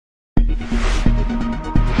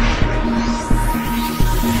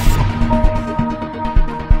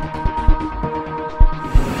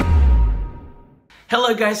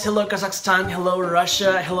Hello guys, hello Kazakhstan, hello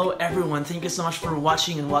Russia, hello everyone. Thank you so much for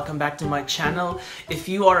watching and welcome back to my channel. If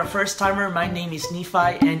you are a first timer, my name is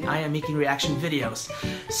Nephi and I am making reaction videos.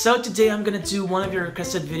 So today I'm gonna do one of your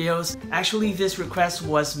requested videos. Actually, this request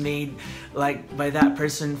was made by that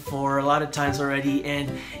person for a lot of times already, and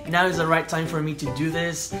now is the right time for me to do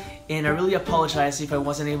this. And I really apologize if I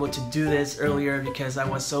wasn't able to do this earlier because I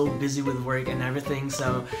was so busy with work and everything.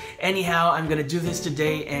 So anyhow, I'm gonna do this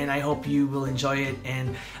today and I hope you will enjoy it.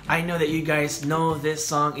 And I know that you guys know this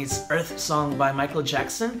song. It's Earth Song by Michael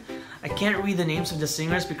Jackson. I can't read the names of the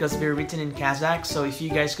singers because they're written in Kazakh, so if you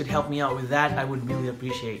guys could help me out with that, I would really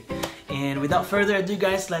appreciate. And without further ado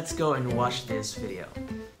guys, let's go and watch this video.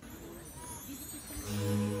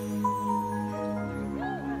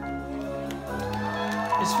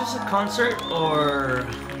 Is this a concert or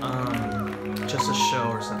just a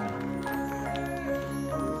show or something?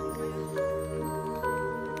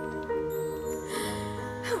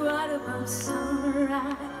 What about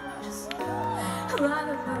sunrise? What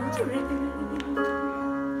about rain?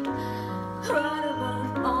 What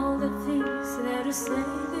about all the things that you say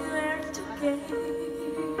we were together?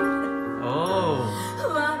 Oh.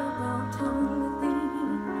 What about all the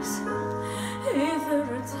things if there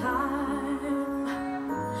were time?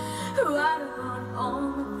 What about all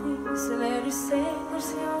the things that you say was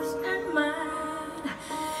yours and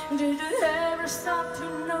mine? Did you ever stop to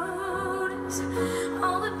notice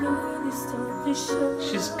all the good you start to show?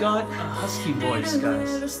 She's got a husky voice, guys. Did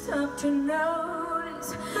you ever stop to notice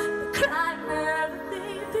the crying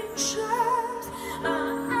everything pictures?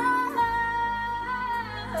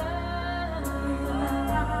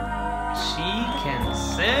 She can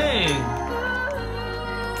sing.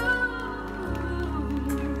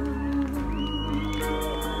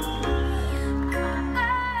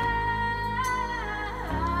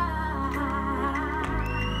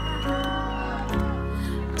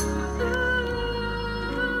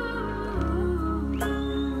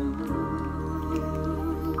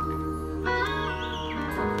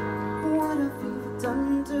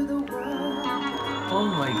 Oh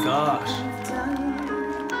my gosh.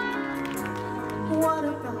 What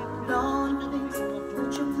about all the things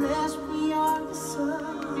that you bless beyond the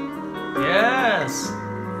sun? Yes.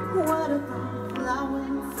 What about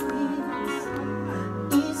flowering fields?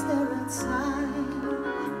 Is there a time?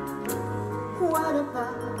 What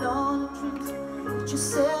about all the dreams that you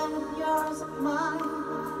said were yours and mine?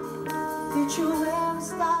 Did you ever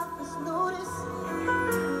stop to notice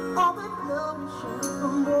all the love you showed for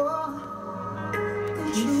more?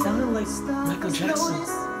 He sounded like Michael Jackson.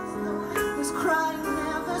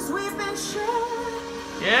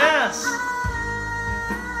 Yes!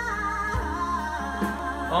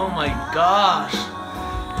 Oh my gosh!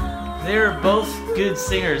 They're both good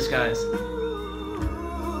singers, guys.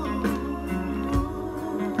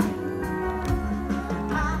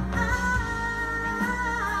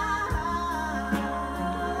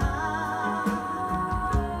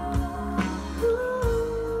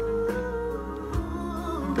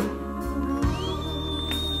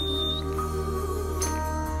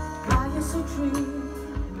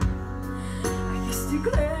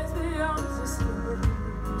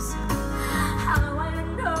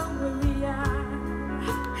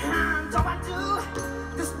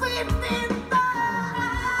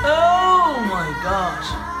 Oh my gosh.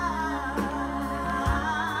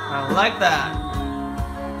 I like that.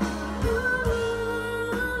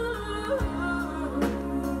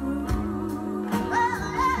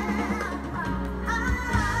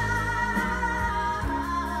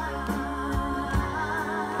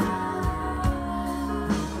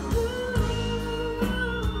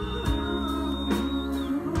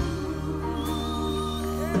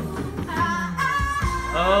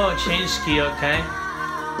 Oh, change key, okay.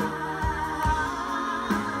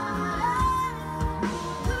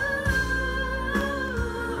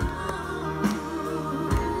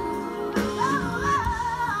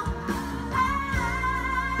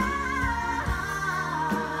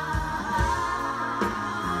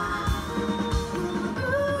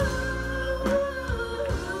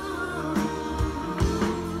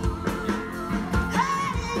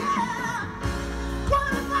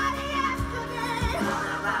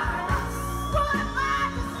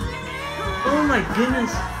 Oh my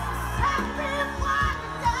goodness.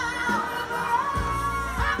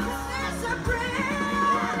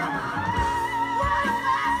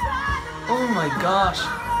 Oh my gosh.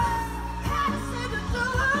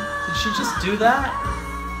 Did she just do that?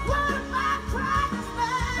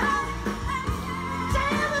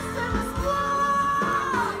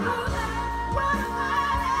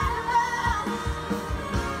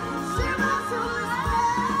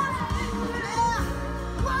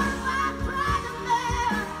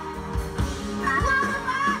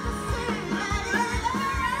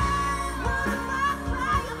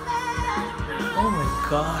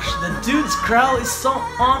 gosh, the dude's growl is so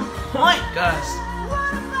on point, guys.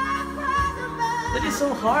 That is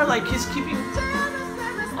so hard, like he's keeping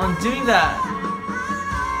on doing that.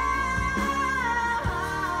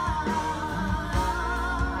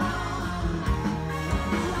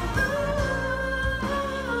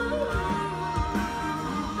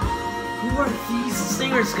 Who are these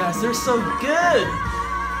singers, guys? They're so good.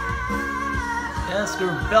 Yes,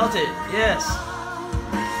 girl, belt it. Yes.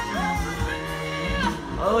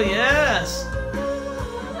 Oh yes.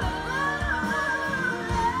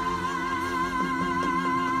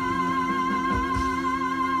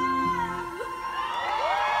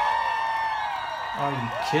 Are you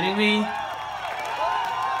kidding me?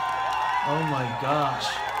 Oh my gosh.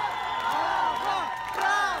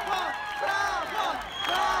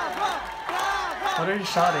 What are you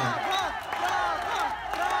shouting?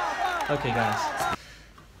 Okay, guys.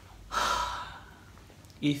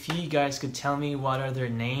 If you guys could tell me what are their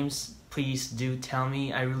names, please do tell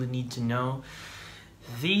me. I really need to know.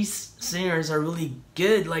 These singers are really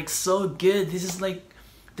good, like so good. This is like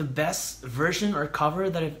the best version or cover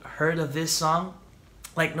that I've heard of this song.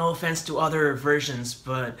 Like, no offense to other versions,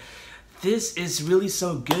 but this is really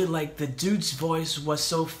so good. Like, the dude's voice was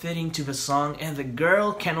so fitting to the song, and the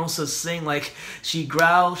girl can also sing. Like, she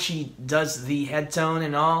growls, she does the head tone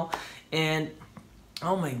and all, and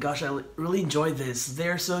oh my gosh, I really enjoy this.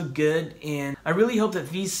 They're so good, and I really hope that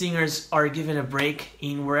these singers are given a break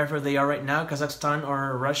in wherever they are right now, Kazakhstan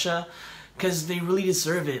or Russia, because they really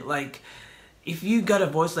deserve it. Like, if you got a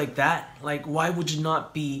voice like that, like, why would you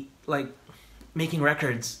not be, like, making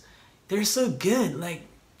records? They're so good. Like,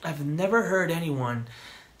 I've never heard anyone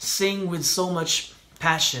sing with so much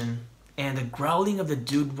passion, and the growling of the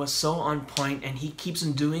dude was so on point, and he keeps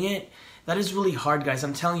on doing it. That is really hard, guys.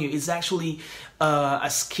 I'm telling you, it's actually a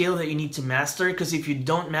skill that you need to master, because if you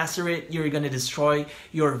don't master it, you're gonna destroy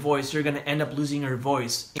your voice. You're gonna end up losing your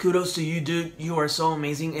voice. Kudos to you, dude. You are so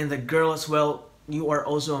amazing, and the girl as well. You are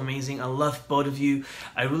also amazing. I love both of you.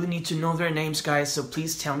 I really need to know their names, guys, so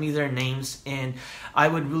please tell me their names, and I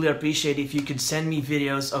would really appreciate if you could send me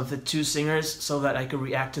videos of the two singers so that I could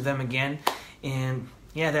react to them again. And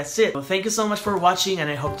yeah, that's it. Well, thank you so much for watching, and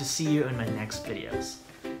I hope to see you in my next videos.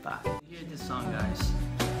 Bye. Hear this song, guys.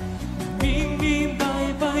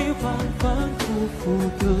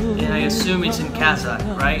 And I assume it's in Kazakh,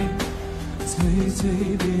 right?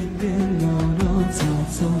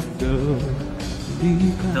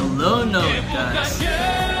 The low note, guys.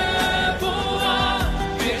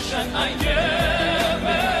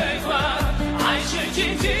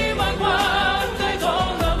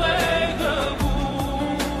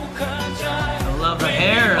 I love her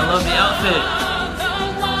hair, I love the outfit.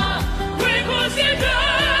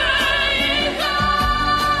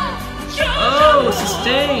 Oh,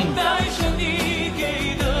 sustained.